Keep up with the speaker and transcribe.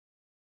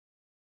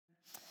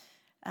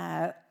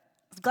I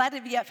was glad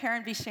to be up here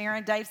and be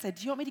sharing. Dave said,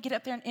 do you want me to get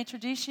up there and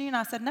introduce you? And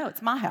I said, no,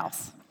 it's my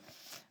house.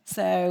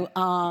 So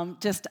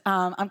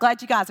I'm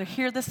glad you guys are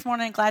here this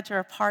morning. Glad you're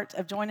a part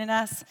of joining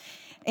us.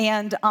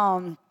 And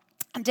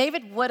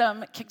David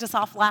Woodham kicked us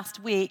off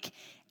last week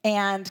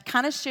and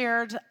kind of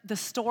shared the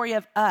story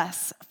of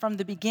us from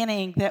the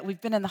beginning, that we've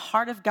been in the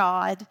heart of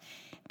God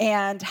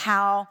and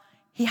how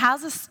he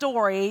has a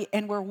story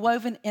and we're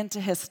woven into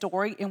his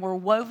story and we're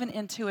woven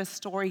into his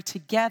story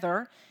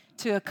together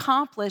to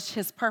accomplish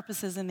his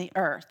purposes in the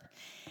earth.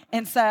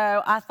 And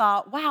so I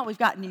thought, wow, we've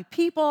got new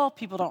people.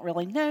 People don't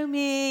really know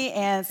me.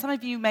 And some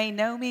of you may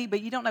know me,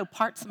 but you don't know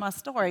parts of my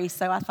story.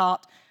 So I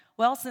thought,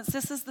 well, since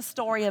this is the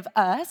story of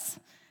us,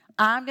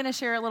 I'm going to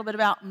share a little bit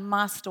about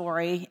my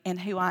story and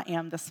who I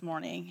am this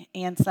morning.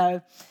 And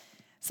so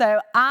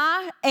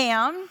I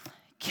am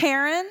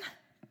Karen,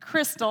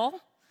 Crystal,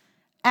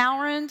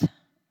 Aaron,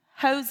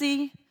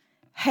 Hosey,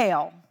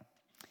 Hale.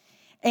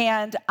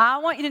 And I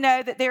want you to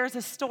know that there is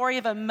a story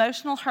of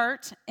emotional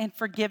hurt and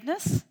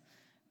forgiveness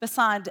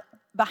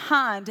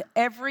behind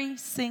every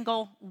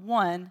single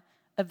one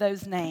of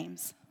those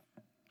names.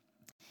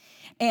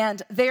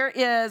 And there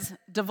is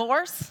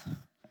divorce,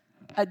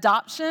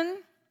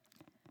 adoption,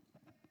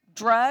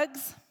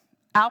 drugs,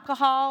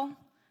 alcohol,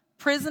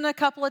 prison a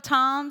couple of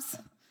times,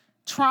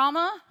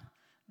 trauma,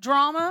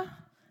 drama,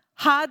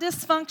 high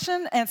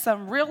dysfunction, and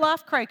some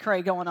real-life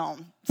cray-cray going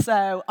on.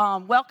 So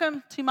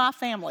welcome to my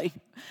family.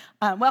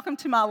 Welcome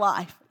to my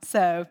life.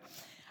 So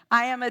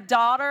I am a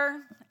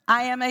daughter.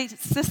 I am a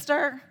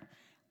sister.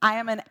 I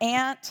am an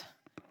aunt.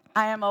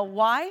 I am a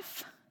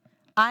wife.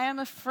 I am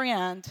a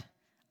friend.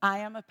 I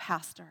am a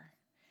pastor.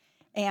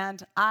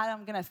 And I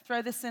am going to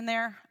throw this in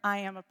there. I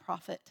am a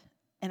prophet,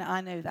 and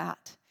I know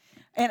that.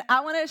 And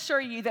I want to assure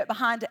you that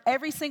behind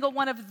every single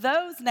one of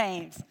those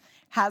names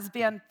has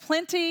been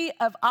plenty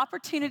of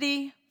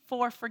opportunity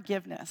for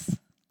forgiveness.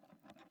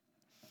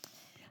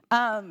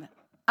 I'm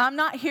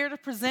not here to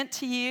present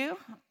to you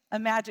a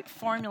magic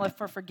formula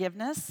for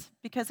forgiveness,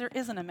 because there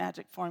isn't a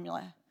magic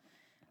formula.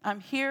 I'm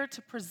here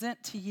to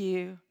present to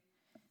you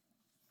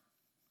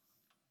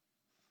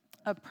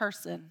a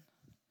person.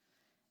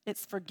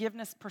 It's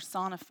forgiveness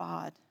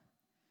personified.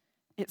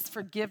 It's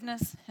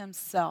forgiveness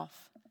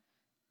himself.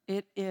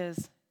 It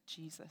is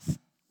Jesus.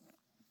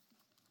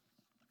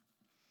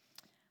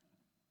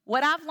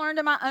 What I've learned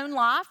in my own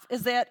life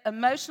is that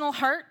emotional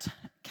hurt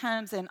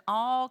comes in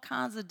all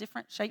kinds of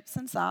different shapes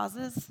and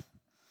sizes.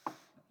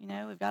 You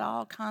know, we've got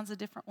all kinds of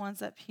different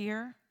ones up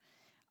here.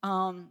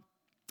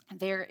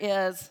 There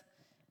is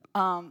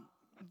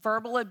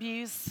verbal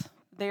abuse.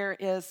 There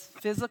is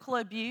physical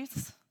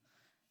abuse.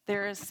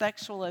 There is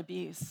sexual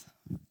abuse.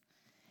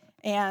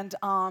 And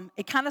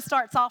it kind of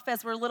starts off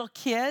as we're little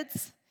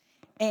kids.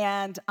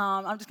 And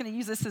I'm just going to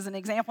use this as an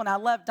example. And I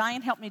love,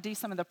 Diane helped me do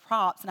some of the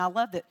props. And I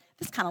love that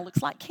this kind of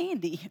looks like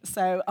candy.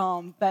 So,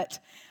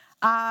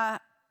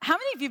 how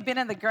many of you have been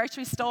in the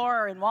grocery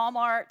store or in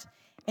Walmart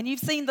and you've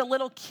seen the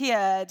little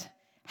kid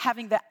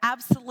having the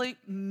absolute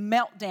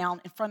meltdown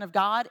in front of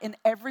God and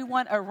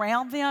everyone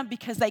around them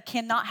because they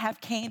cannot have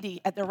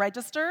candy at the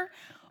register,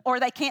 or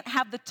they can't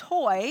have the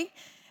toy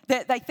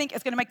that they think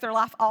is going to make their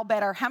life all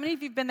better? How many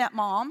of you have been that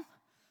mom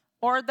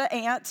or the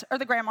aunt or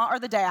the grandma or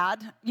the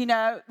dad? You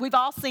know, we've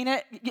all seen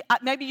it.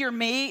 Maybe you're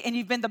me and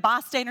you've been the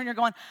bystander and you're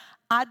going,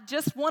 I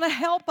just want to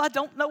help. I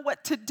don't know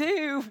what to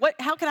do.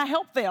 How can I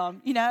help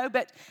them? You know,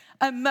 but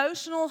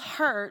emotional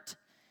hurt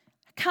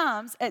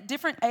comes at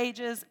different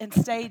ages and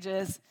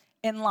stages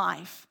in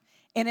life,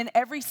 and in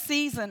every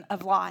season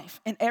of life,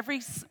 in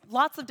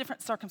lots of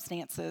different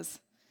circumstances.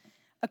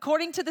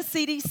 According to the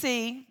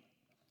CDC,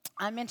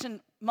 I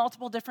mentioned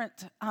multiple different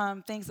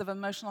things of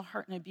emotional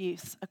hurt and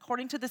abuse.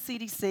 According to the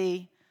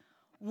CDC,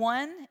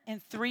 1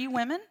 in 3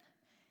 women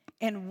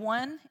and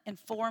 1 in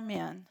 4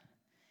 men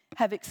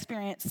have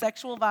experienced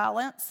sexual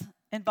violence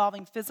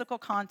involving physical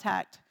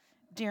contact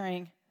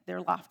during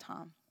their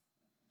lifetime.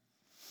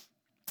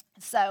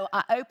 So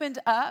I opened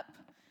up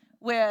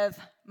with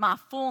my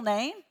full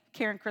name,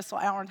 Karen Crystal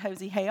Aaron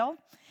Hosey Hale,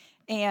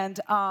 and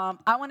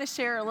I want to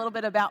share a little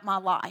bit about my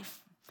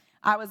life.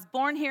 I was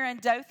born here in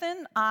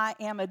Dothan. I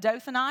am a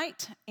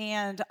Dothanite,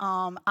 and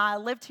I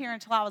lived here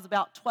until I was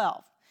about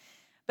 12.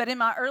 But in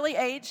my early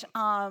age,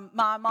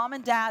 my mom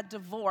and dad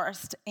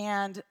divorced,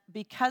 and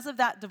because of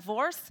that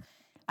divorce,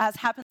 as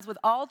happens with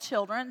all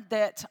children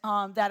that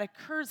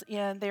occurs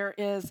there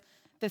is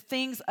the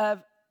things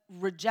of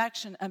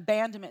rejection,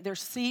 abandonment.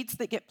 There's seeds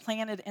that get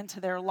planted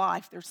into their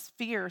life. There's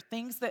fear,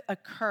 things that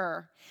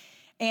occur.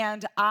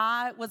 And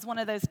I was one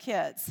of those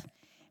kids.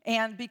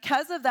 And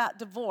because of that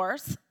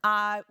divorce,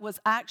 I was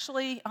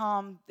actually,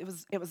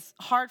 it was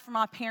hard for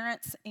my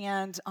parents,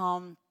 and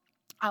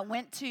I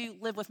went to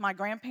live with my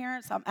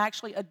grandparents. I'm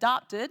actually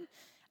adopted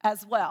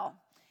as well.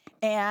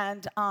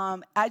 And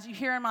as you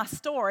hear in my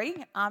story,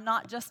 I'm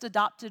not just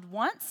adopted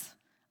once,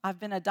 I've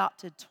been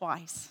adopted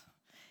twice.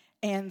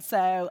 And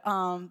so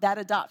that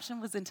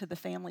adoption was into the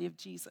family of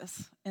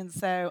Jesus. And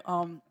so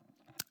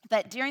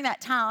that during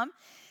that time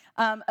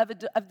of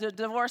the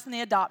divorce and the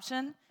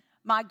adoption,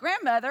 my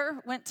grandmother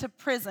went to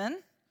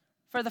prison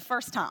for the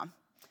first time.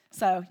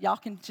 So y'all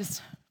can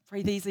just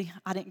breathe easy.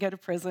 I didn't go to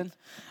prison.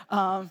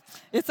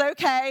 It's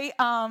okay.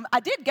 I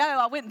did go.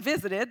 I went and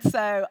visited.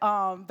 So,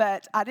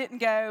 but I didn't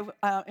go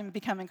and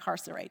become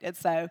incarcerated.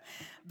 So,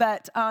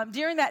 but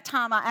during that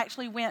time, I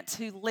actually went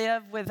to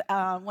live with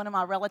one of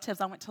my relatives.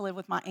 I went to live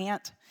with my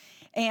aunt.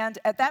 And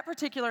at that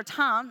particular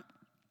time,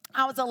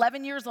 I was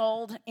 11 years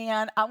old.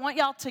 And I want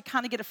y'all to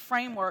kind of get a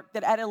framework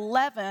that at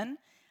 11,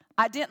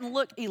 I didn't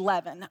look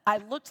 11. I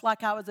looked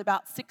like I was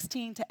about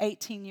 16 to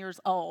 18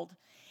 years old.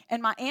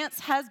 And my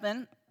aunt's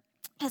husband,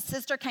 his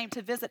sister came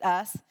to visit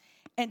us,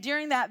 and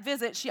during that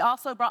visit, she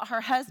also brought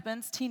her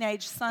husband's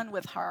teenage son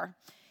with her.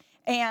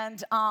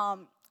 And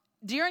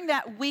during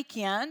that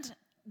weekend,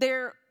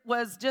 there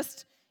was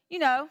just,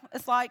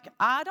 it's like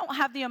I don't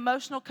have the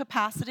emotional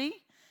capacity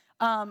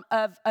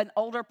of an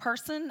older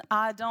person.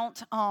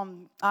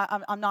 I'm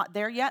not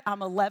there yet.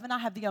 I'm 11. I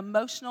have the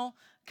emotional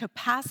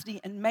capacity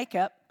and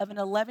makeup of an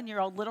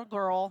 11-year-old little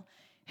girl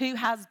who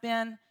has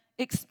been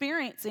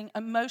experiencing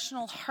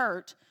emotional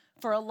hurt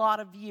for a lot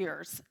of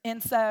years.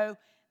 And so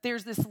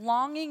there's this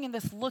longing and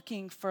this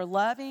looking for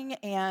loving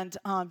and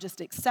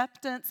just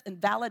acceptance and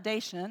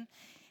validation.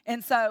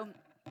 And so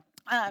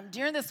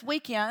during this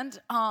weekend,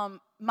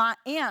 my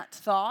aunt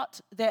thought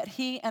that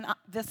me and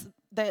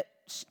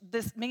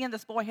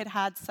this boy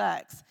had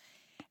sex.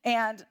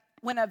 And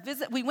when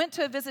we went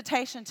to a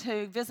visitation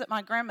to visit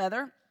my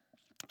grandmother,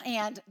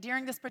 and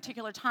during this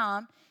particular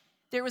time,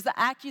 there was an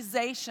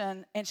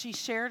accusation, and she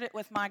shared it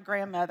with my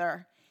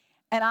grandmother.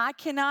 And I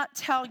cannot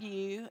tell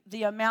you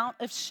the amount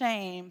of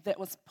shame that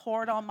was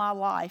poured on my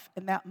life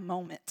in that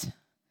moment.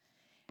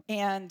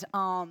 And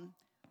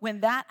when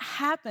that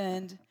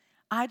happened,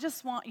 I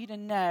just want you to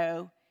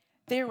know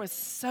there was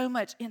so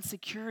much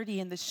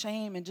insecurity and the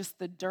shame and just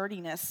the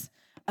dirtiness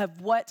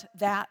of what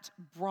that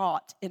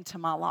brought into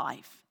my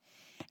life.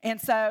 And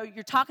so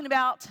you're talking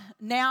about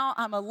now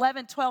I'm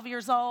 11, 12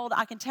 years old.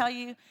 I can tell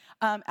you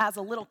as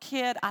a little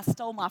kid, I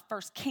stole my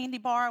first candy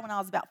bar when I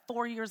was about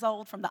 4 years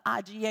old from the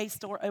IGA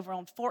store over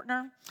on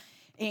Fortner.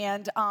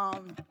 And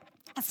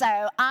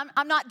so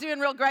I'm not doing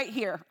real great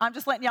here. I'm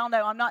just letting y'all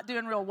know I'm not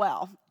doing real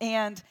well.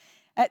 And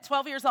at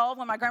 12 years old,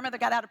 when my grandmother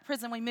got out of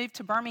prison, we moved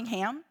to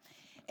Birmingham.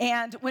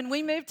 And when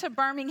we moved to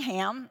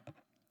Birmingham,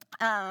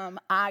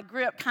 I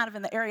grew up kind of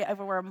in the area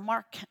over where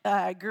Mark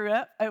grew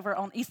up, over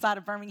on the east side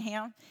of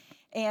Birmingham.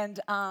 And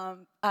I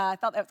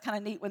thought that was kind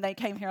of neat when they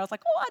came here. I was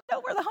like, oh, I know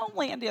where the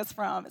homeland is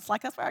from. It's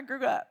like that's where I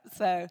grew up.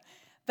 So,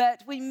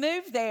 but we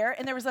moved there,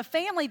 and there was a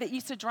family that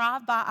used to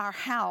drive by our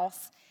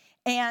house,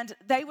 and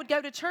they would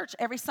go to church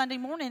every Sunday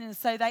morning. And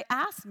so they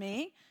asked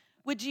me,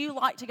 would you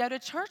like to go to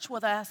church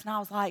with us? And I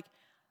was like,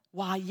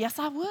 why, yes,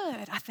 I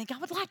would. I think I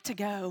would like to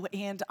go.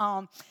 And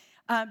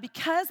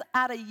because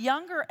at a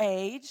younger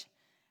age,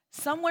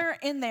 somewhere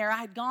in there, I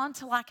had gone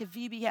to like a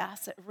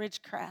VBS at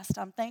Ridgecrest.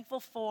 I'm thankful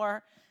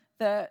for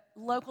the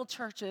local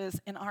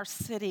churches in our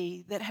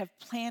city that have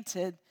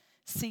planted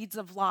seeds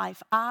of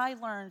life. I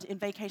learned in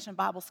Vacation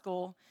Bible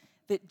School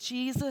that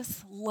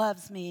Jesus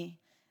loves me.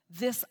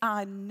 This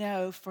I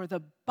know, for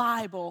the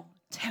Bible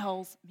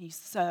tells me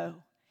so.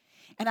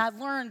 And I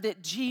learned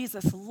that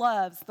Jesus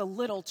loves the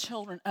little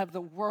children of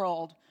the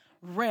world,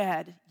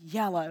 red,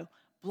 yellow,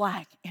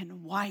 black,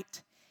 and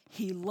white.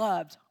 He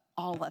loved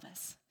all of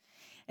us.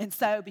 And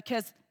so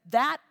because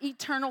that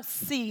eternal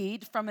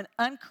seed from an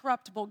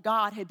uncorruptible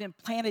God had been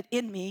planted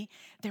in me,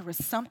 there was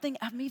something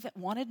of me that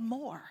wanted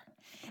more.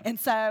 And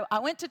so I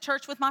went to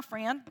church with my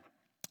friend,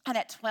 and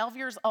at 12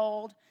 years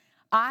old,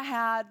 I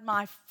had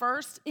my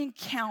first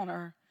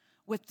encounter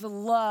with the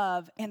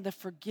love and the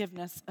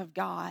forgiveness of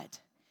God.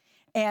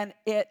 And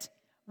it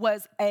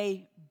was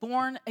a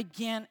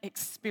born-again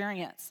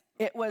experience.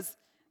 It was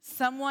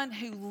someone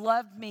who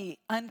loved me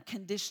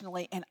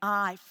unconditionally, and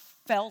I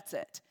felt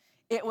it.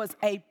 It was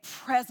a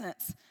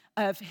presence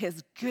of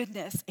his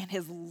goodness and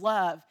his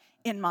love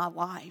in my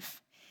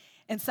life.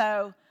 And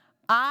so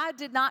I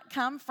did not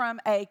come from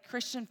a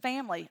Christian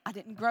family. I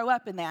didn't grow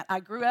up in that. I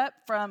grew up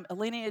from a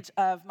lineage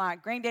of my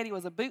granddaddy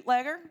was a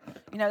bootlegger.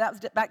 That was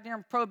back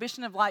during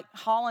Prohibition of like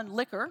hauling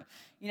liquor,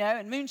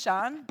 and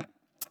moonshine.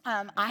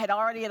 I had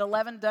already at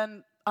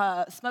 11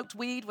 smoked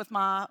weed with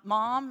my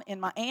mom and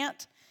my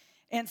aunt.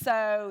 And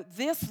so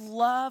this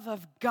love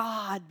of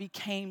God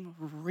became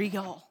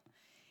real.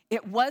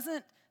 It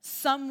wasn't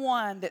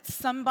someone that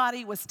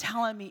somebody was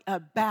telling me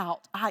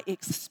about. I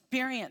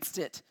experienced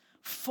it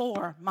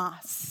for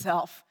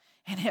myself,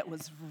 and it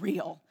was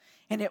real,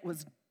 and it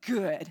was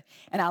good.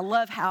 And I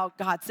love how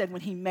God said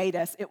when he made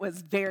us, it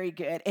was very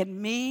good. And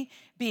me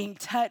being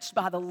touched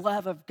by the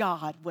love of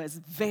God was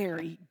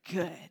very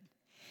good.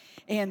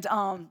 And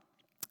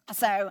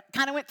so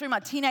kind of went through my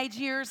teenage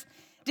years,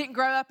 didn't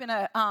grow up in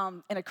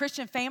a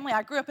Christian family.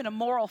 I grew up in a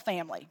moral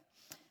family.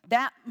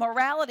 That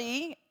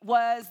morality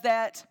was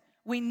that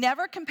we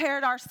never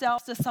compared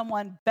ourselves to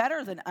someone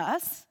better than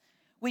us.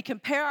 We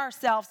compare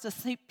ourselves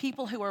to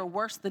people who are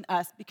worse than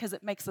us because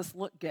it makes us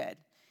look good.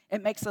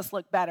 It makes us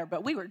look better.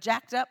 But we were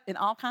jacked up in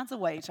all kinds of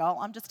ways,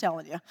 y'all. I'm just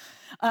telling you.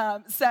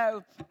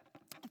 So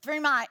through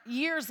my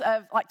years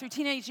through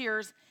teenage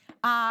years,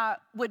 I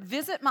would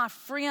visit my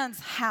friend's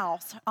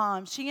house.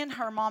 She and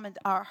her mom and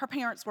her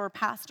parents were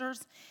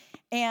pastors,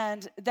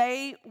 and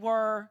they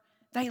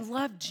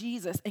loved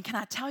Jesus. And can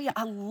I tell you,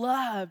 I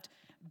loved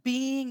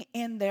being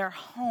in their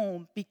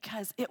home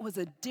because it was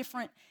a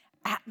different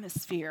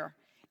atmosphere.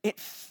 It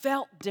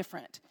felt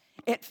different.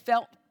 It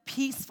felt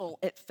peaceful.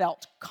 It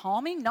felt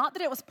calming. Not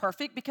that it was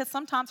perfect, because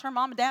sometimes her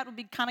mom and dad would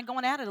be kind of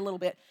going at it a little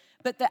bit,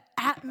 but the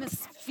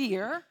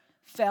atmosphere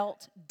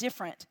felt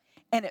different,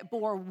 and it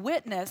bore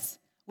witness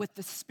with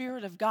the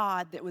Spirit of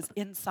God that was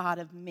inside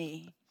of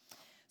me.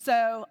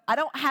 So I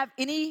don't have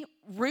any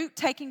root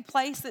taking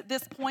place at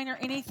this point or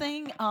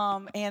anything,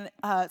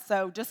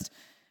 so just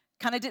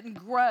kind of didn't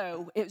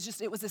grow.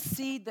 It was a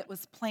seed that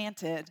was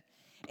planted.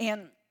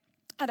 And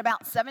at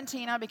about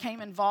 17, I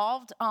became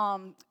involved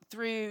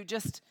through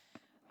just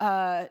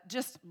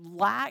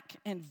lack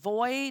and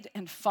void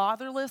and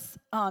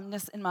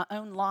fatherlessness in my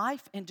own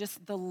life, and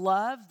just the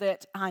love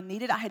that I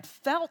needed. I had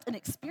felt and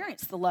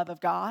experienced the love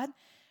of God,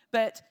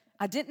 but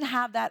I didn't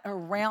have that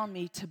around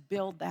me to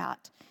build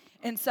that.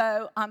 And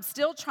so I'm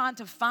still trying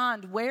to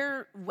find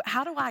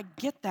how do I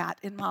get that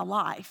in my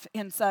life?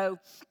 And so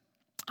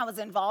I was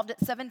involved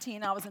at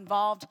 17. I was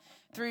involved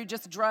through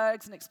just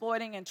drugs and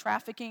exploiting and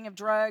trafficking of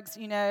drugs,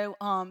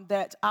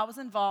 that I was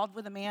involved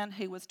with a man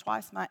who was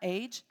twice my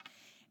age.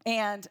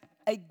 And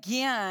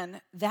again,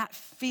 that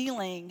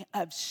feeling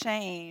of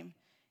shame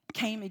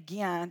came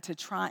again to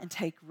try and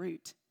take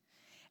root.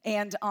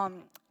 And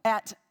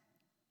at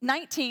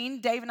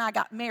 19, Dave and I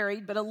got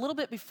married, but a little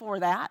bit before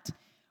that,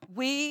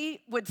 we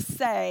would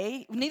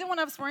say, neither one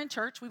of us were in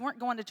church. We weren't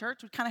going to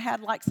church. We kind of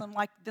had some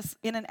this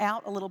in and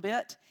out a little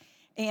bit.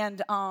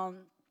 And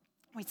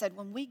we said,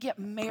 when we get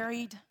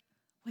married,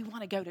 we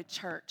want to go to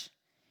church,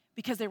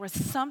 because there was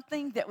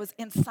something that was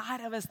inside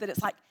of us that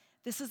it's like,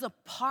 this is a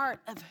part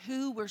of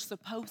who we're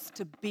supposed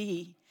to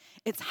be.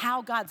 It's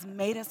how God's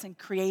made us and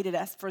created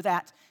us for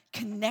that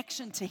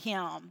connection to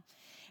Him.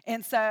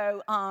 And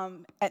so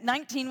at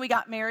 19, we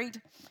got married.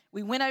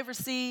 We went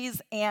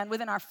overseas, and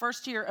within our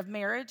first year of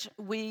marriage,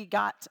 we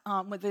got,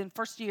 within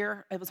first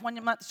year, it was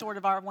 1 month short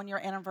of our 1 year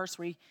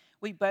anniversary,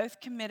 we both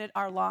committed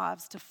our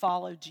lives to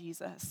follow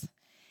Jesus.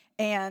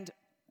 And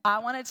I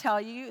want to tell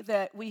you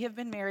that we have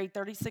been married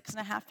 36 and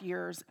a half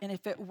years, and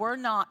if it were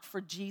not for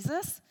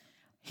Jesus,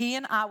 he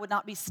and I would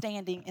not be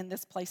standing in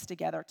this place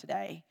together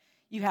today.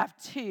 You have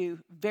two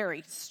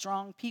very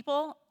strong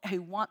people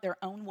who want their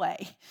own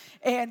way.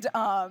 And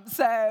but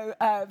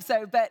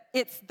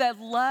it's the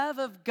love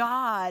of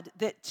God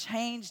that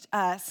changed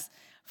us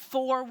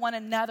for one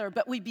another.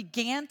 But we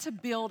began to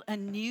build a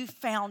new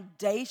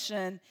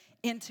foundation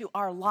into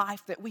our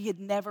life that we had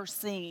never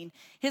seen.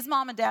 His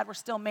mom and dad were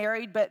still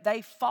married, but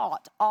they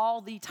fought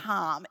all the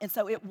time. And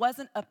so it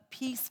wasn't a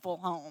peaceful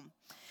home.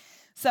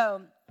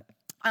 So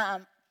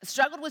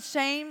struggled with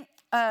shame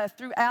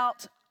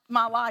throughout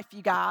my life,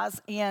 you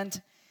guys,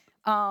 and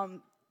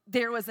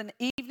there was an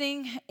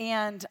evening,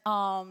 and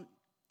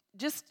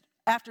just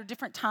after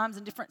different times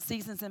and different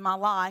seasons in my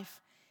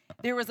life,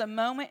 there was a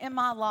moment in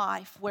my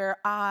life where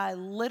I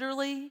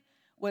literally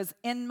was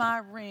in my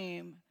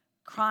room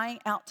crying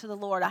out to the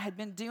Lord. I had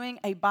been doing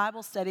a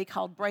Bible study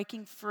called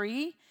Breaking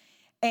Free,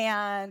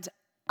 and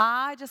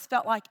I just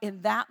felt like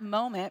in that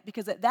moment,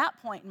 because at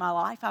that point in my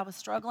life, I was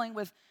struggling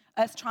with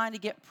us trying to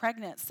get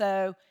pregnant.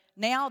 So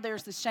now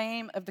there's the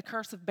shame of the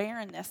curse of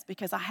barrenness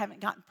because I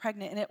haven't gotten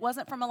pregnant. And it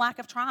wasn't from a lack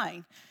of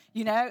trying.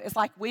 It's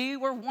like we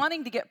were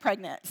wanting to get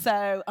pregnant.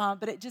 So,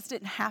 but it just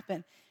didn't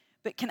happen.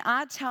 But can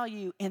I tell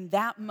you, in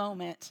that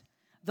moment,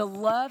 the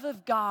love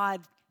of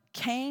God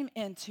came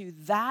into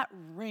that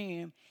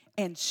room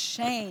and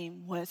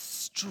shame was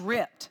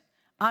stripped.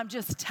 I'm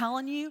just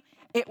telling you,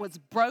 it was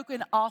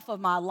broken off of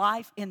my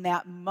life in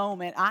that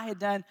moment. I had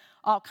done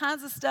all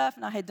kinds of stuff,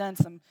 and I had done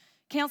some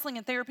counseling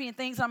and therapy and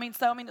things.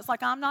 It's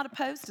like I'm not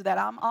opposed to that.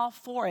 I'm all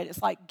for it.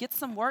 It's like get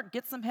some work,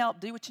 get some help,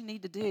 do what you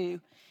need to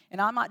do. And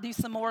I might do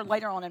some more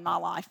later on in my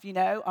life,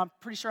 I'm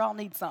pretty sure I'll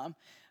need some.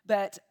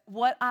 But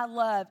what I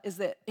love is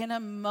that in a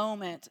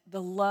moment,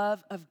 the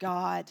love of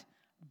God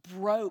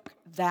broke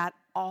that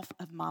off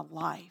of my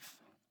life.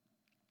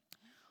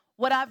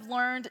 What I've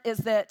learned is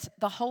that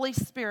the Holy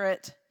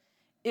Spirit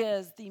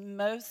is the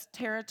most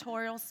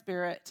territorial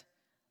spirit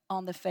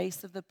on the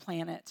face of the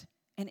planet,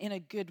 and in a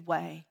good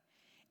way.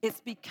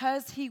 It's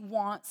because he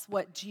wants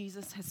what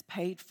Jesus has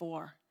paid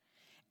for.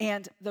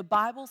 And the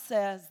Bible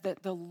says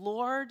that the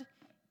Lord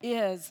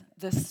is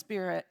the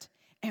Spirit.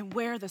 And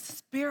where the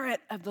Spirit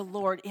of the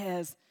Lord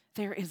is,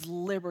 there is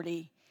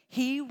liberty.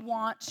 He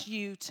wants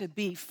you to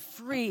be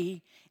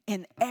free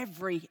in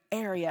every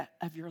area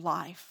of your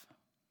life.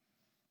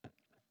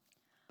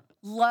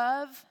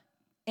 Love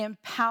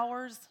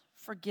empowers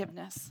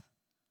forgiveness.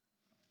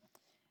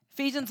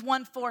 Ephesians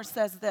 1:4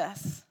 says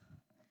this: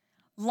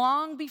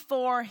 long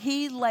before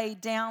he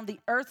laid down the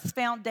earth's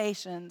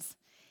foundations,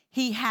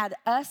 he had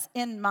us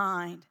in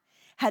mind,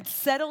 had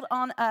settled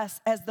on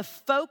us as the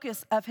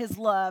focus of his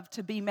love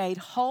to be made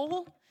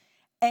whole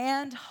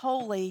and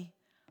holy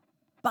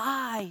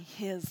by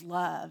his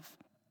love.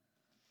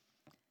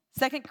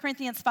 2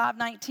 Corinthians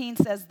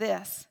 5:19 says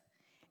this: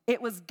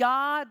 It was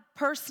God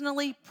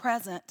personally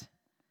present,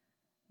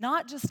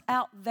 not just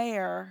out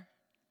there,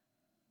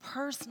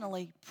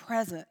 personally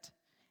present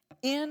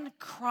in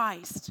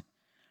Christ,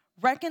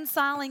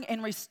 reconciling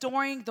and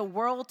restoring the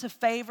world to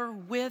favor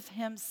with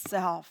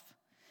himself,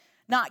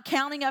 not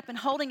counting up and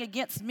holding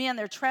against men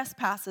their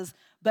trespasses,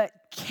 but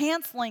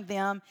canceling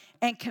them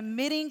and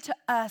committing to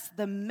us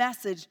the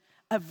message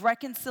of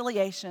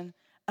reconciliation,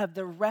 of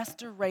the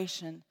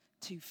restoration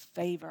to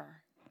favor.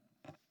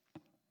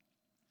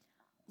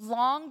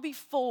 Long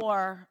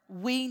before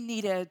we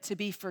needed to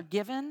be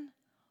forgiven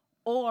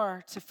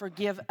or to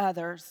forgive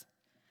others,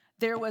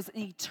 there was an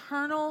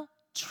eternal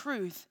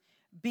truth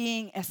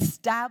being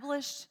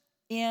established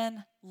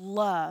in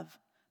love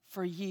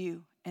for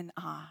you and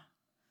I.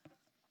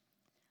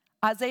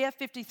 Isaiah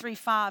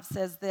 53:5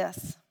 says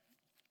this.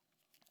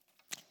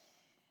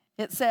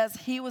 It says,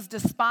 he was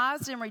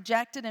despised and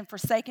rejected and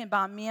forsaken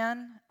by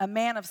men, a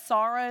man of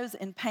sorrows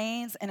and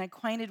pains and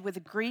acquainted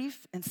with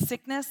grief and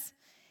sickness,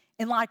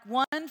 and like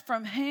one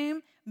from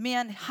whom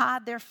men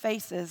hide their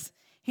faces.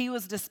 He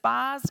was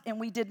despised, and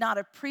we did not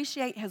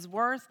appreciate his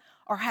worth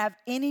or have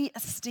any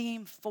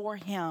esteem for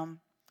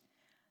him.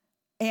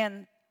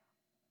 And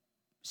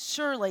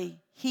surely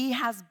he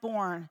has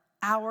borne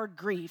our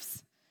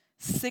griefs,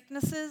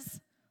 sicknesses,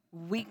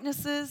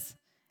 weaknesses,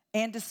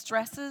 and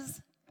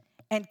distresses,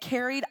 and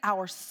carried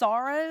our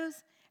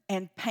sorrows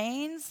and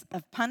pains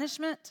of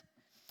punishment.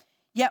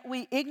 Yet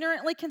we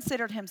ignorantly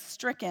considered him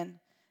stricken,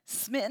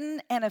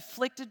 smitten, and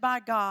afflicted by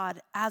God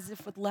as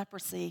if with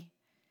leprosy.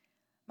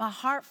 My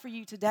heart for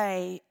you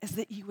today is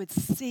that you would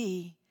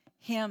see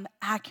him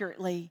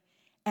accurately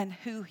and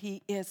who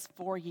he is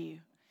for you.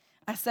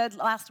 I said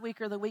last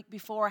week or the week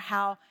before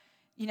how,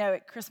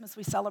 at Christmas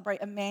we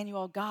celebrate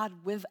Emmanuel, God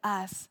with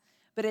us.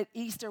 But at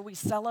Easter we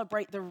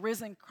celebrate the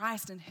risen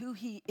Christ and who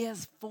he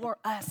is for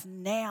us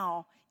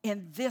now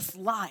in this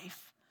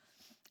life.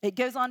 It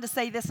goes on to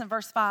say this in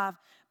verse 5,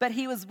 but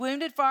he was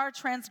wounded for our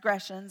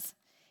transgressions.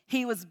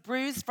 He was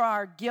bruised for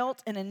our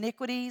guilt and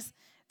iniquities.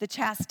 The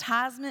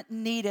chastisement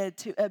needed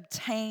to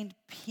obtain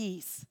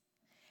peace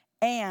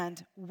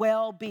and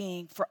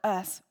well-being for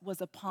us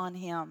was upon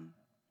him.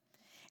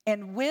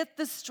 And with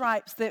the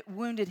stripes that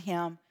wounded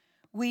him,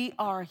 we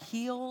are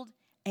healed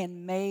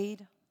and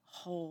made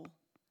whole.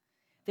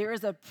 There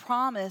is a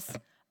promise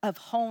of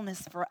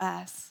wholeness for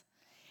us.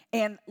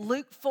 And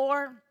Luke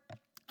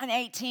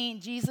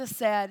 4:18, Jesus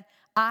said,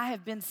 I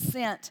have been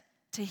sent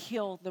to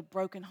heal the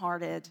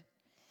brokenhearted.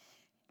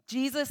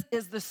 Jesus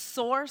is the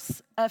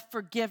source of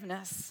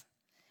forgiveness.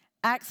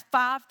 Acts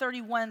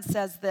 5:31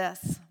 says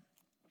this,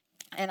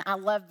 and I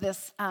love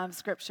this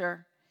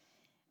scripture.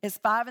 It's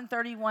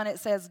 5:31. It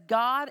says,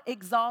 God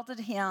exalted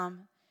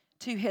him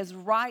to his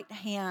right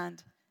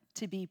hand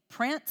to be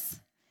prince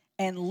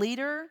and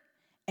leader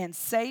and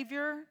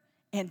savior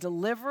and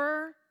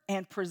deliverer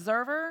and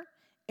preserver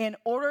in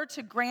order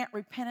to grant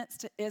repentance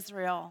to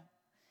Israel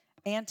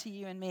and to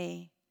you and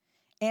me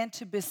and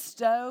to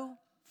bestow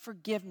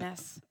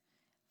forgiveness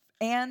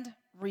and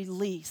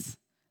release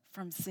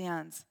from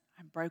sins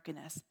and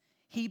brokenness.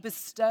 He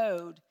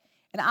bestowed.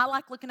 And I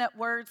like looking up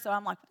words, so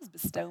I'm like, what does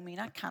bestow mean?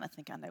 I kind of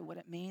think I know what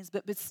it means.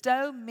 But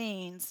bestow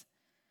means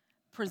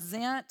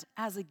present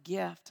as a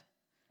gift,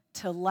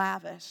 to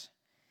lavish.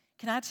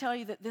 Can I tell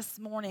you that this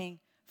morning,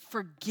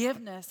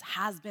 forgiveness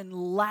has been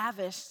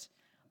lavished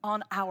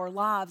on our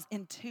lives,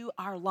 into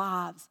our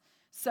lives,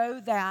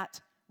 so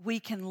that we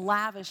can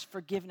lavish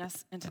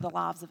forgiveness into the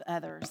lives of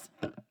others.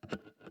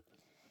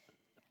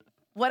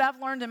 What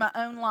I've learned in my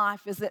own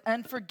life is that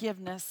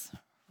unforgiveness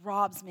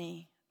robs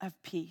me of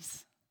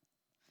peace.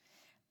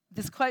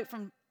 This quote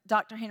from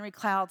Dr. Henry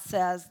Cloud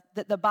says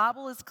that the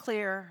Bible is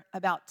clear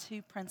about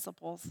two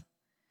principles.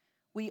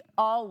 We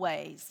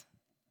always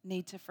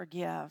need to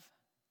forgive.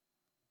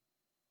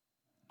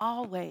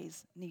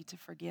 Always need to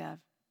forgive.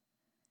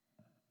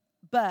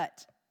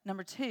 But,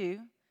 number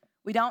two,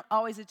 we don't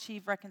always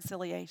achieve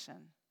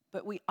reconciliation,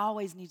 but we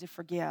always need to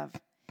forgive.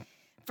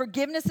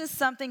 Forgiveness is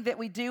something that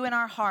we do in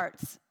our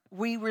hearts.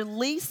 We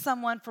release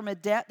someone from a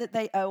debt that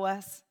they owe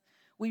us.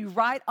 We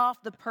write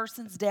off the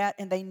person's debt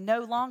and they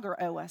no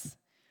longer owe us.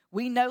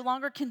 We no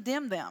longer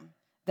condemn them.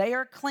 They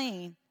are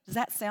clean. Does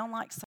that sound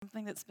like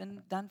something that's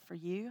been done for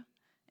you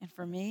and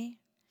for me?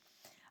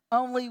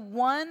 Only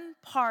one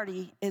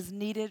party is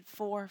needed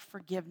for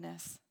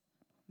forgiveness,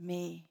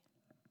 me.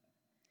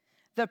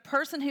 The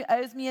person who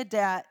owes me a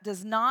debt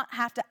does not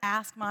have to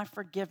ask my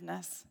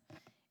forgiveness.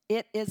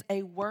 It is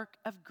a work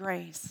of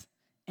grace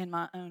in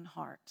my own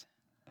heart.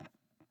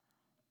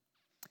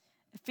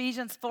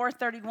 Ephesians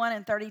 4:31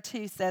 and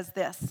 32 says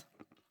this.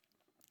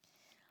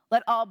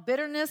 Let all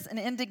bitterness and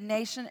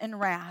indignation and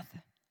wrath,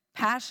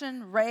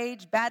 passion,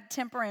 rage, bad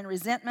temper and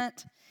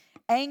resentment,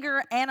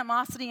 anger,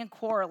 animosity and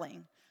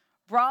quarreling,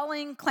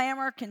 brawling,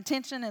 clamor,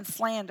 contention and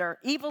slander,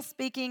 evil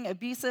speaking,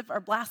 abusive or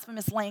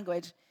blasphemous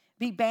language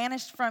be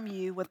banished from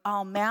you with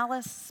all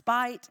malice,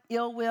 spite,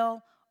 ill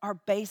will, or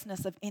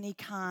baseness of any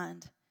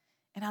kind.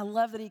 And I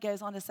love that he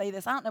goes on to say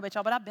this. I don't know about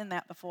y'all, but I've been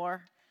that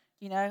before,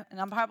 and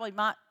I'm probably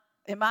not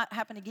it might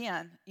happen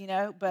again,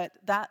 but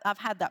I've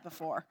had that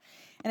before.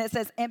 And it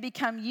says, and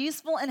become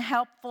useful and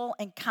helpful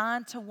and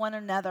kind to one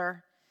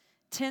another,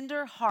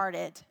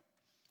 tender-hearted,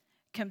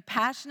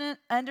 compassionate,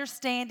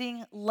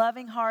 understanding,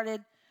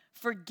 loving-hearted,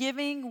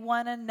 forgiving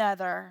one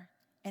another.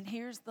 And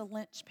here's the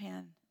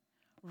linchpin,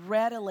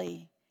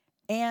 readily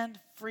and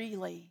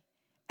freely,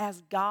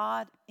 as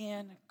God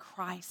in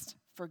Christ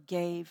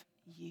forgave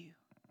you.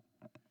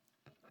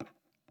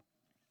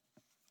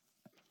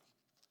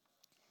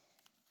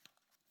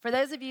 For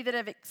those of you that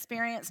have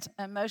experienced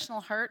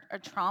emotional hurt or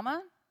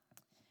trauma,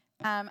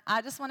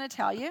 I just want to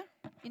tell you,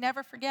 you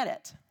never forget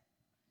it.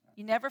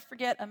 You never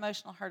forget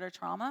emotional hurt or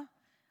trauma.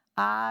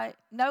 I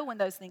know when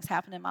those things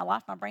happen in my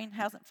life, my brain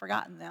hasn't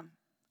forgotten them.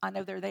 I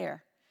know they're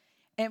there.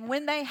 And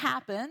when they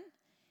happen,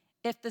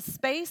 if the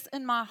space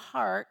in my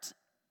heart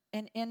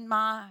and in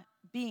my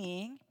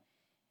being,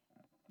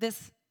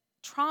 this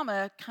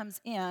trauma comes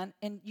in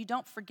and you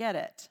don't forget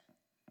it.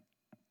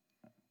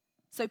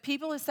 So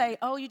people who say,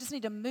 oh, you just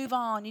need to move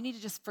on, you need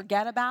to just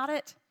forget about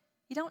it.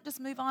 You don't just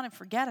move on and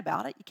forget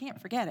about it. You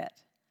can't forget it.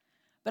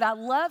 But I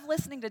love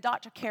listening to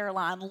Dr.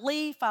 Caroline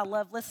Leaf. I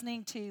love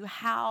listening to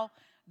how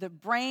the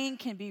brain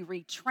can be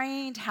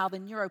retrained, how the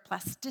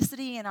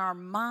neuroplasticity in our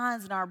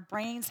minds and our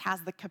brains has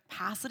the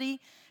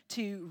capacity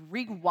to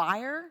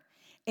rewire,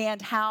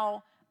 and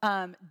how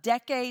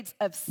decades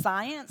of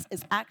science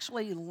is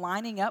actually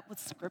lining up with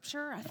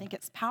Scripture. I think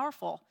it's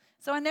powerful.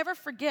 So I never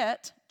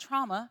forget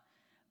trauma,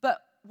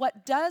 but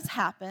what does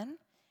happen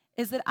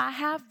is that I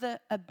have the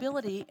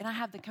ability and I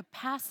have the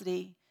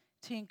capacity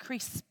to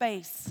increase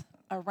space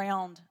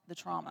around the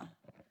trauma.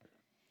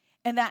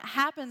 And that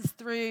happens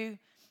through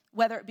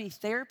whether it be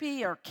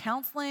therapy or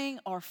counseling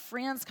or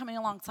friends coming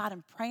alongside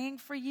and praying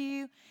for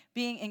you,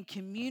 being in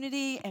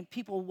community and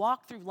people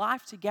walk through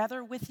life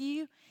together with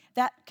you.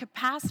 That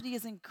capacity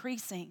is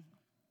increasing.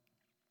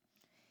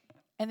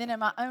 And then in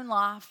my own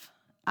life,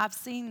 I've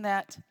seen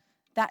that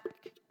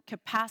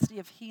capacity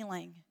of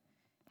healing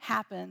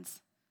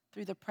happens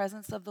through the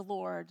presence of the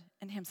Lord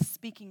and Him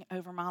speaking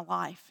over my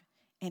life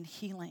and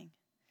healing.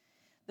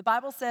 The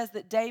Bible says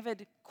that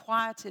David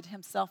quieted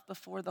himself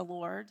before the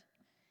Lord,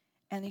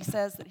 and he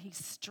says that he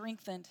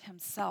strengthened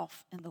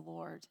himself in the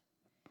Lord.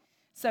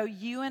 So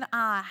you and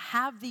I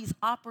have these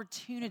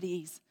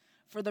opportunities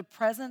for the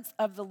presence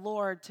of the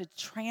Lord to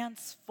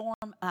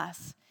transform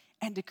us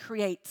and to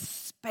create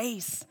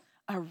space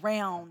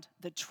around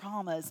the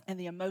traumas and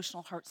the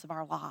emotional hurts of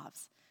our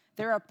lives.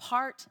 They're a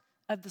part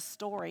of the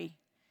story.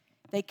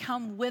 They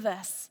come with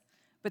us,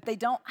 but they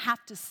don't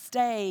have to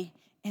stay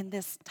in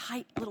this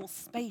tight little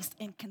space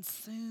and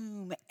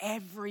consume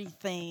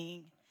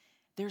everything.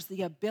 There's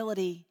the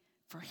ability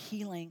for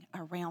healing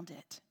around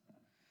it.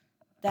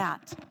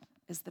 That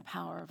is the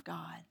power of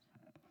God.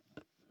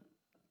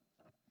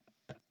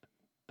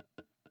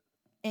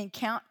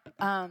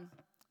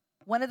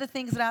 One of the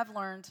things that I've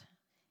learned,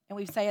 and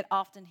we say it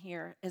often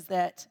here, is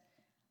that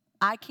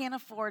I can't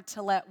afford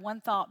to let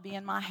one thought be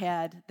in my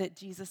head that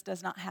Jesus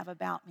does not have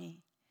about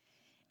me.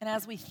 And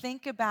as we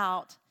think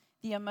about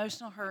the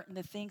emotional hurt and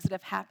the things that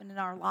have happened in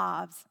our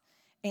lives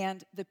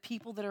and the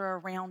people that are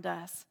around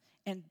us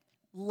and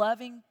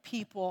loving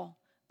people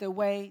the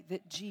way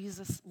that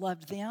Jesus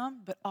loved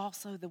them, but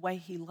also the way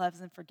He loves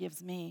and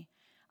forgives me,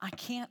 I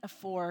can't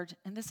afford,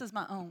 and this is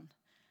my own,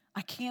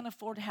 I can't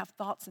afford to have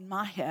thoughts in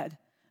my head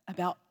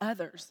about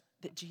others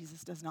that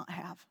Jesus does not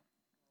have.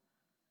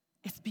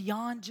 It's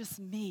beyond just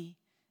me.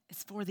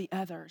 It's for the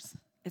others.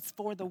 It's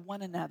for the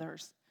one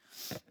another's.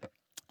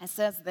 It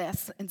says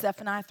this in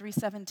Zephaniah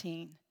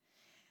 3:17.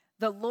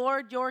 The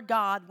Lord your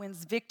God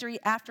wins victory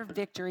after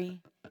victory,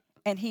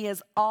 and He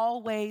is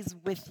always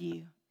with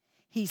you.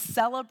 He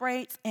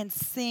celebrates and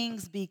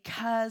sings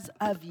because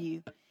of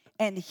you,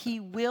 and He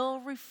will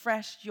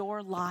refresh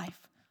your life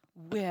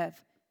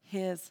with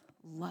His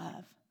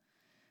love.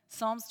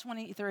 Psalms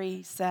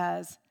 23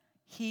 says,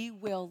 He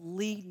will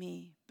lead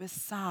me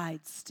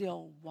beside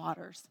still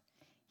waters.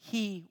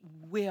 He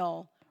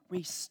will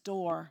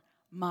restore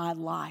my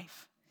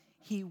life.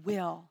 He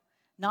will.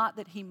 Not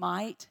that He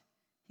might.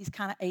 He's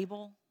kind of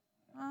able.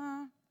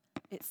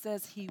 It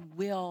says He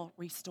will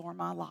restore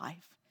my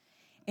life.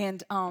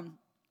 And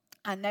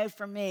I know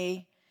for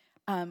me,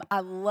 I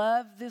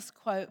love this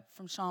quote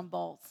from Sean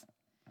Bolts.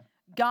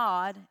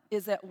 God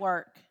is at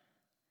work,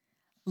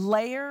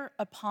 layer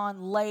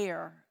upon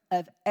layer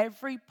of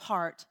every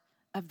part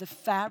of the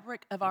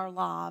fabric of our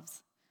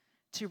lives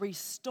to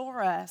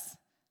restore us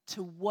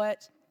to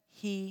what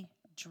He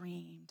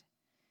dreamed.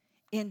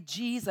 In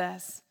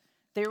Jesus,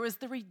 there was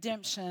the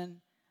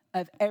redemption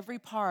of every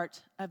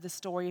part of the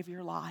story of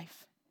your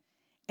life.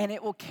 And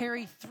it will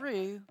carry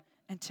through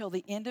until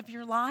the end of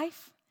your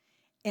life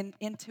and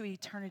into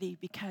eternity,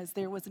 because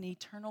there was an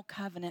eternal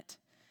covenant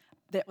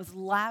that was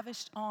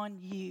lavished on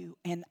you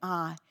and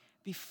I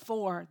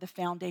before the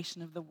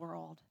foundation of the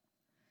world.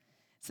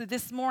 So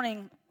this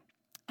morning,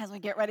 as we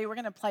get ready, we're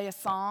going to play a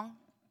song.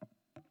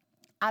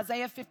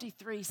 Isaiah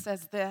 53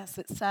 says this.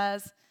 It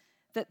says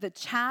that the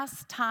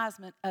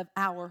chastisement of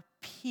our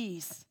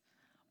peace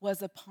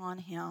was upon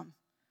Him.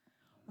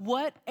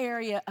 What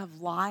area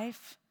of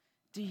life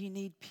do you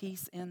need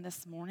peace in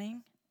this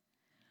morning?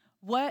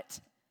 What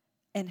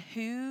and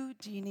who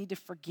do you need to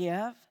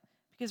forgive?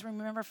 Because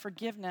remember,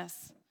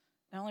 forgiveness,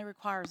 it only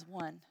requires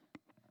one,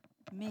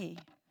 me.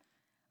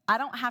 I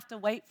don't have to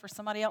wait for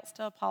somebody else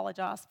to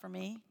apologize for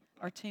me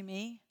or to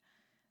me,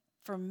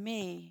 for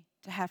me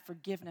to have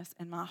forgiveness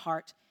in my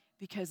heart,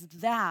 because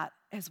that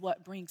is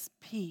what brings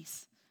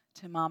peace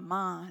to my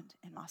mind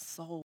and my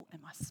soul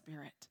and my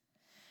spirit.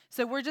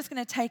 So we're just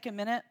going to take a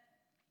minute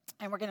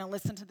and we're going to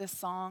listen to this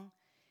song.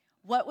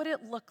 What would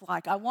it look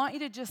like? I want you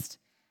to just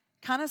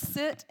kind of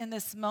sit in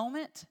this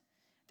moment.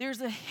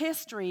 There's a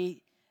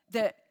history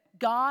that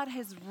God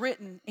has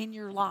written in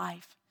your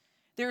life.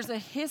 There's a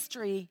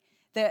history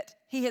that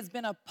He has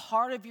been a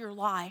part of your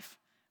life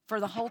for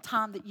the whole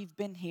time that you've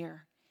been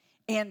here.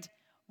 And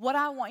what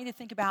I want you to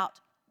think about,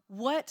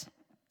 what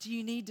do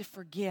you need to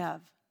forgive?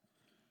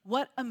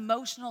 What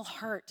emotional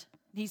hurt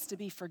needs to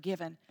be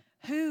forgiven?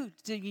 Who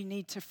do you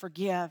need to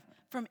forgive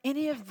from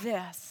any of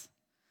this?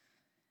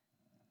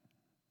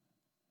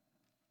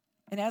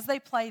 And as they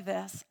play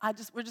this,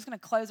 we're just going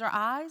to close our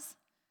eyes.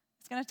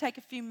 It's going to take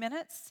a few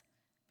minutes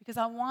because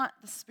I want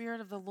the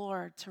Spirit of the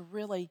Lord to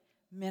really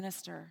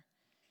minister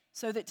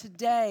so that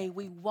today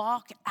we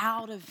walk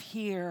out of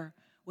here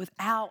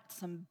without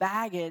some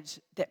baggage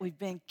that we've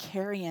been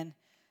carrying,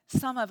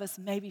 some of us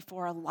maybe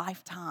for a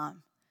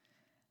lifetime,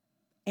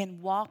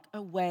 and walk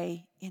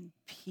away in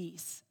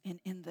peace and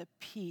in the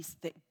peace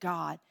that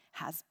God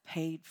has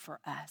paid for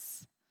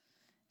us.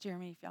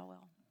 Jeremy, if y'all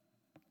will.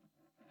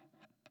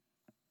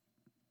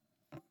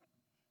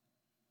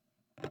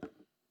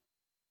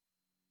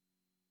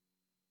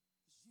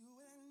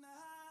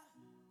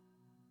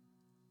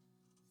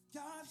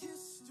 God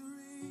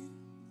history,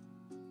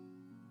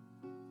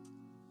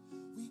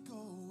 we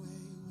go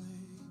way, way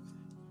back.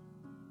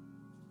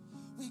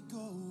 We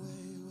go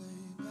way, way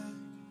back.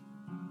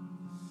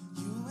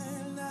 You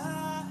and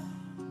I,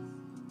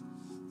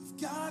 we've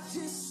got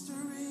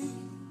history.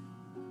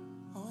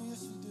 Oh,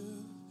 yes, we do.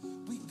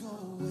 We go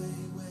way,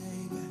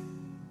 way back.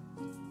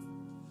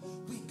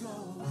 We go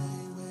way,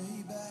 way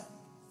back.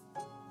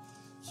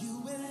 You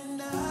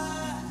and I,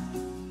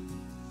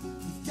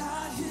 we've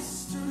got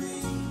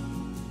history.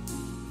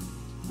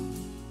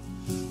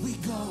 We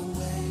go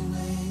way,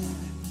 way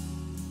back.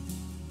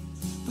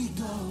 We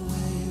go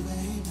way,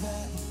 way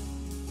back.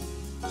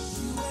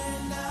 You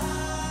and I,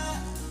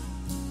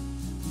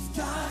 we've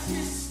got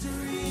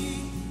history.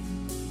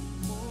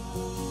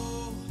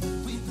 Oh,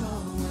 we go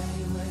way,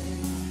 way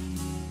back.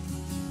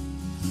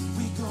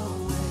 We go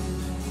way,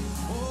 way.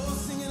 Oh,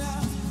 sing it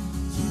out.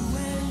 You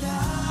and I,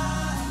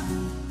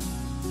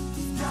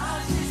 we've got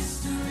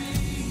history.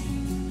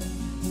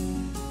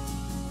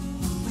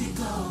 We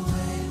go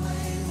way,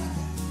 way back.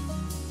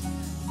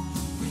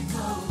 We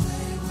go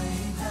way, way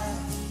back.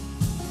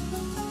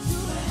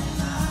 You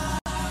and I,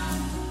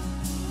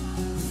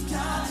 we've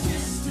got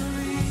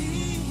history.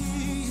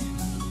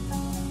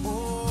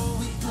 Oh,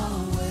 we go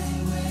way,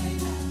 way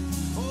back.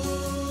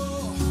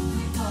 Oh,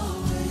 we go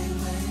way,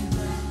 way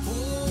back. Oh,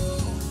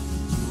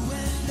 you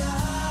and I,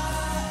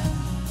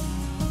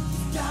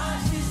 we've got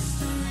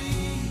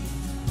history.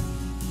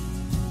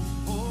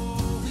 Oh,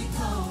 we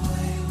go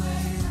way,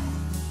 way back.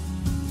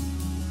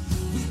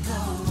 We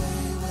go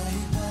way, way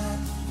back.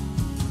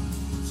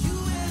 You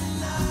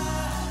and I,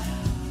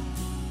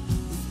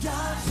 we've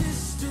got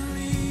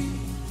history.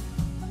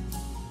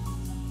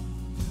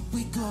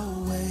 We go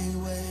way,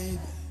 way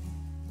back.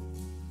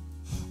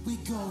 We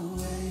go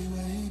way,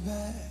 way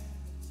back.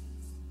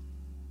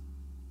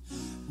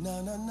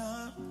 Na na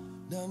na,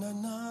 na na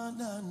na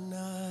na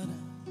na.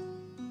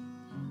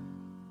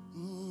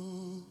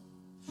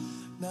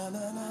 Na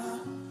na na,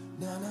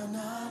 na na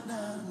na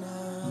na na.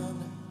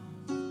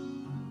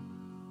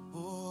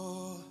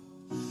 Oh,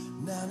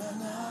 na na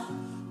na,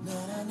 na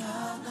na na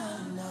na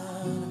na.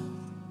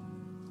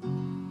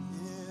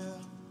 Yeah.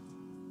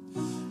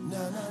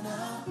 Na na na,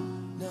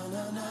 na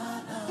na na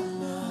na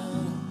na.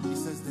 He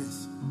says this.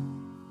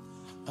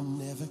 I'm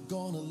never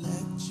gonna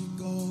let you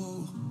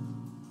go.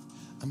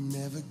 I'm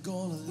never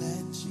gonna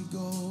let you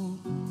go.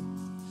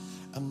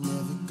 I'm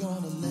never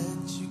gonna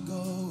let you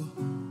go.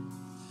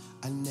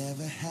 I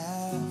never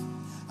have.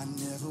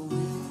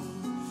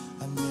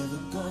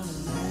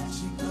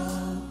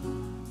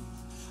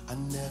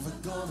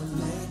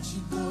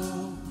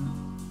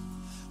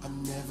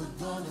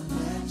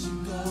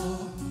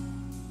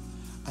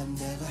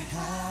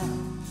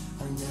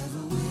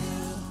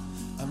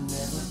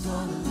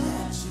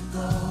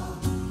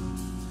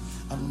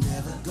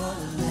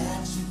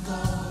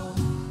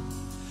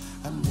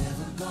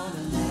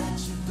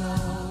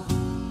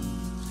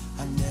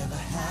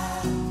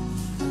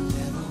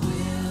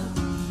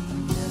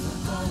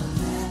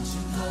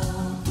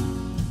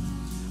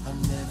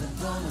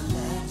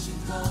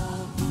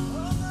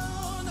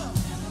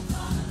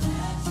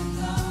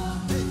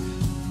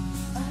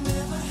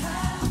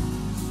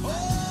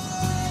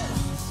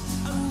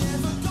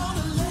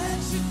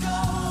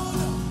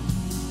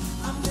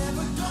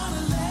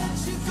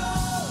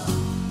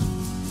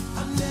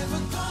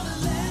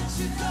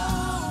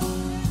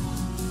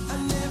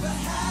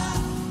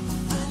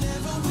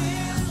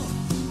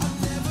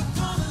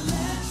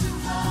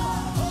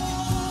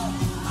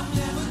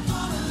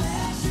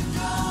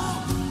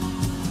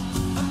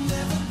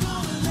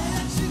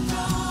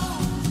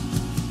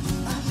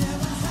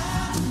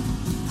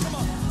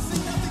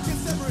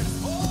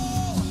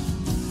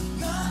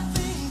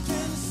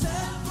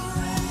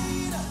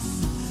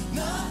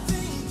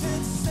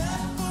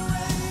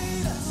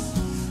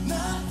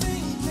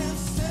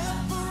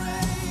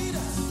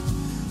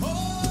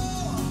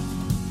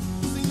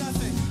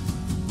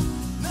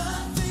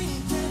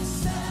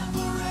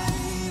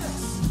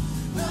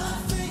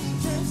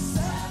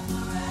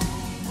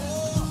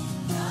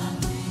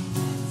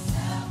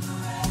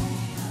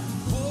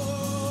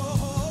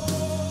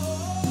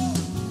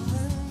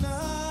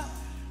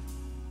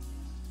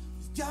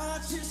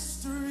 got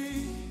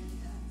history.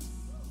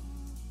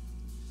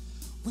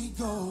 We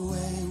go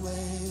way,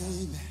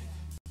 way back.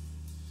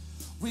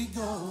 We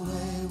go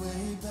way,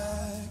 way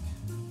back.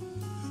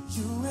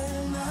 You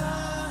and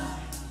I,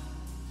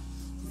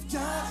 we've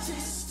got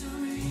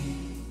history.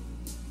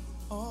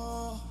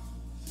 Oh,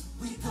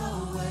 we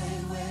go way,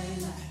 way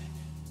back.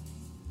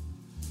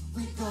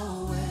 We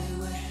go way,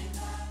 way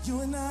back.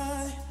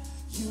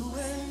 You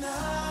and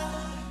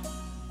I,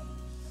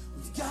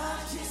 we've got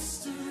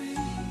history.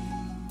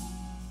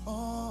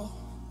 Oh,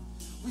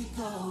 we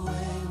go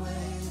way,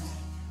 way back.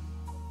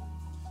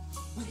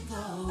 We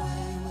go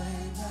way, way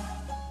back.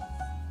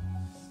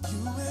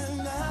 You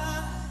and I,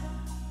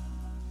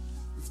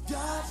 we've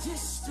got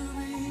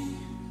history.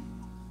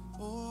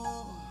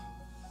 Oh,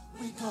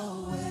 we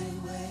go way,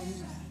 way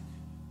back.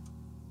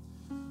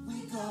 We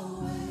go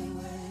way,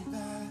 way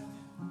back.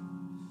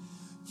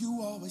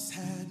 You always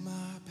had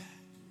my back.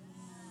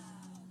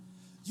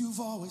 You've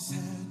always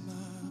had my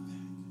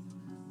back.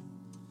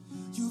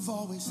 You've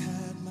always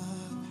had my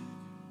back.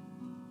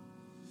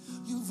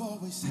 You've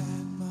always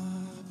had my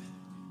back.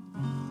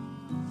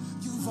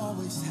 You've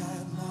always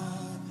had my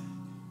back.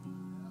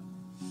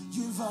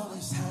 You've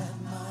always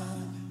had my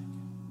back.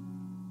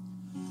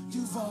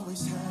 You've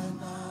always had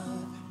my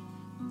back.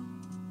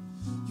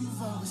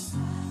 You've always,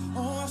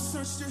 oh, I've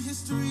searched your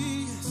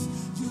history, yes.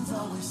 You've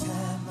always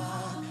had my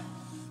back.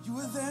 You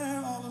were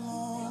there all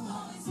along.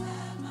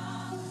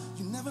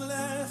 You never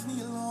left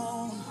me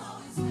alone.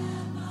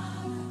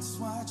 That's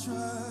why I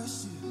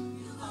trust you.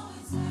 You've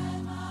always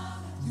had my back.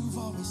 You've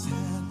always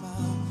had my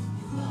back.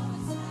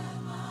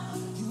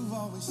 You've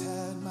always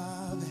had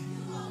my back.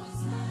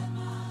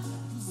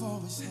 You've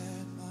always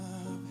had my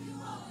back.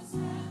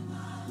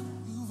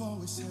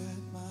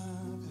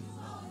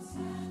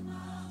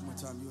 One more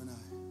time, you and I.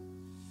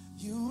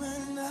 You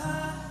and I,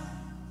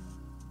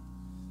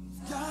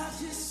 we've got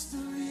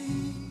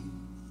history.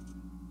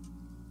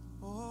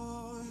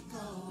 Oh, we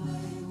go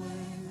way,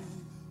 way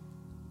back.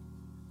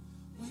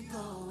 We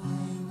go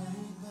way,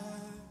 way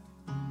back.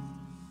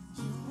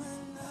 You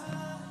and I,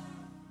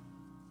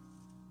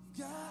 we've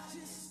got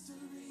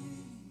history.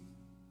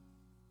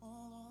 Oh,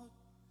 Lord,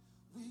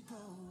 we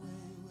go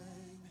way,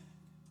 way back.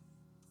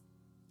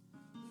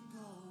 We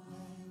go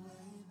way,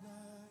 way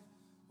back.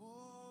 Oh.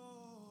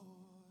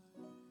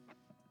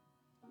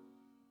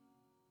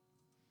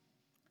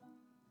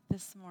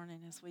 This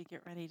morning, as we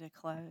get ready to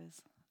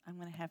close, I'm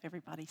going to have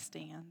everybody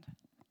stand.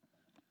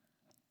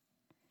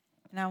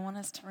 And I want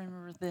us to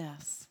remember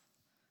this,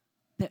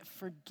 that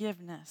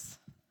forgiveness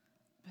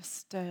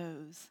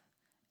bestows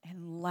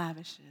and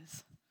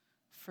lavishes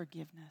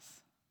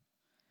forgiveness.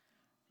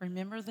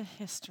 Remember the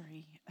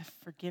history of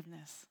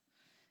forgiveness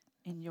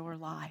in your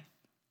life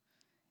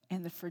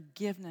and the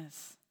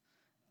forgiveness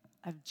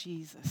of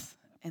Jesus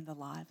in the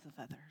lives of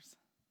others.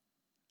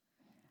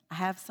 I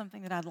have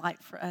something that I'd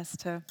like for us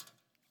to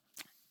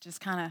just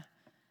kind of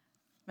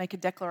make a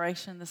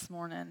declaration this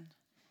morning.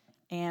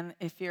 And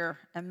if you're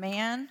a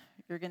man,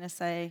 you're going to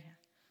say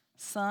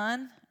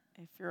son.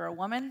 If you're a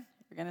woman,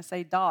 you're going to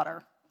say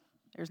daughter.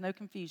 There's no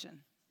confusion,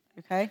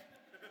 okay?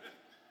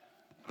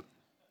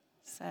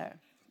 So,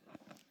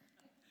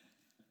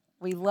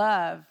 we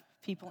love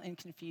people in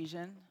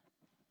confusion,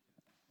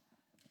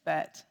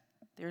 but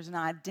there's an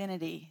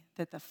identity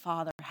that the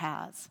Father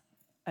has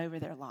over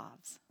their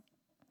lives.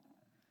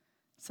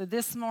 So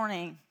this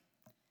morning,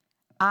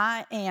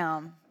 I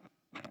am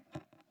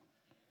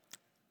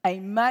a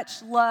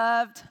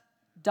much-loved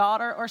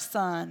daughter or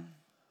son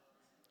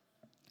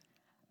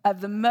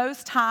of the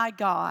Most High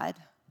God.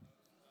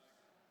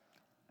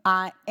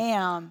 I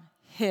am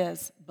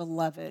His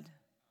beloved.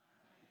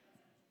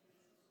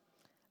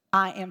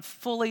 I am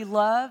fully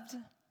loved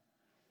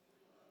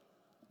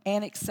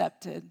and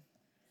accepted.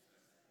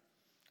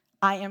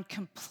 I am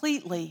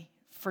completely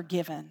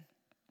forgiven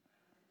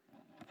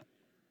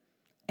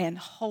and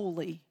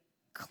wholly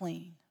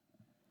clean.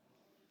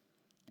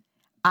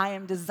 I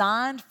am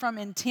designed from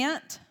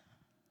intent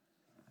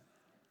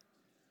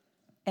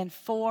and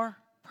for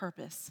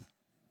purpose.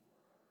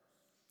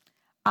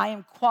 I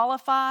am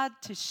qualified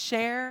to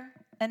share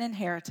an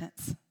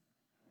inheritance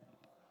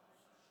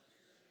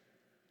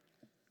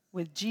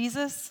with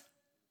Jesus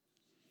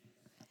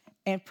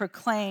and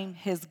proclaim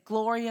His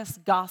glorious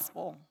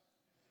gospel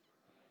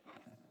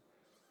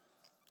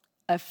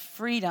of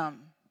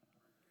freedom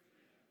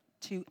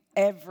to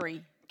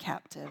every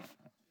captive.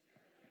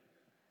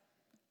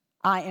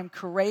 I am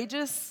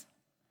courageous,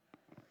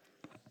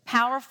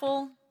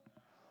 powerful,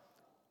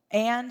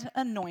 and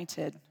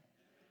anointed.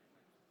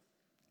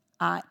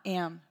 I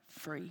am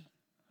free.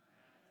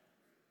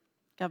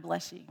 God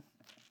bless you.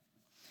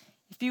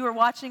 If you are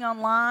watching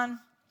online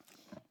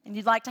and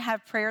you'd like to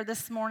have prayer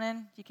this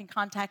morning, you can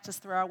contact us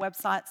through our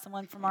website.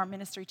 Someone from our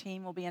ministry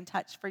team will be in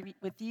touch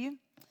with you,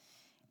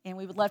 and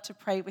we would love to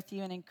pray with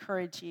you and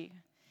encourage you.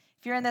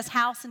 If you're in this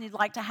house and you'd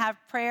like to have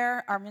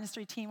prayer, our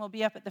ministry team will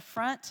be up at the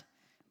front.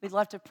 We'd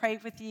love to pray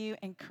with you,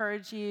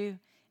 encourage you,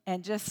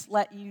 and just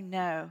let you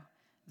know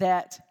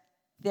that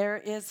there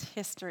is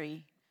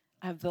history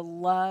of the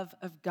love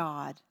of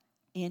God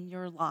in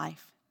your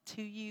life,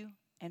 to you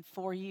and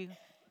for you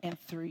and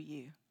through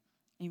you.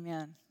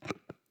 Amen.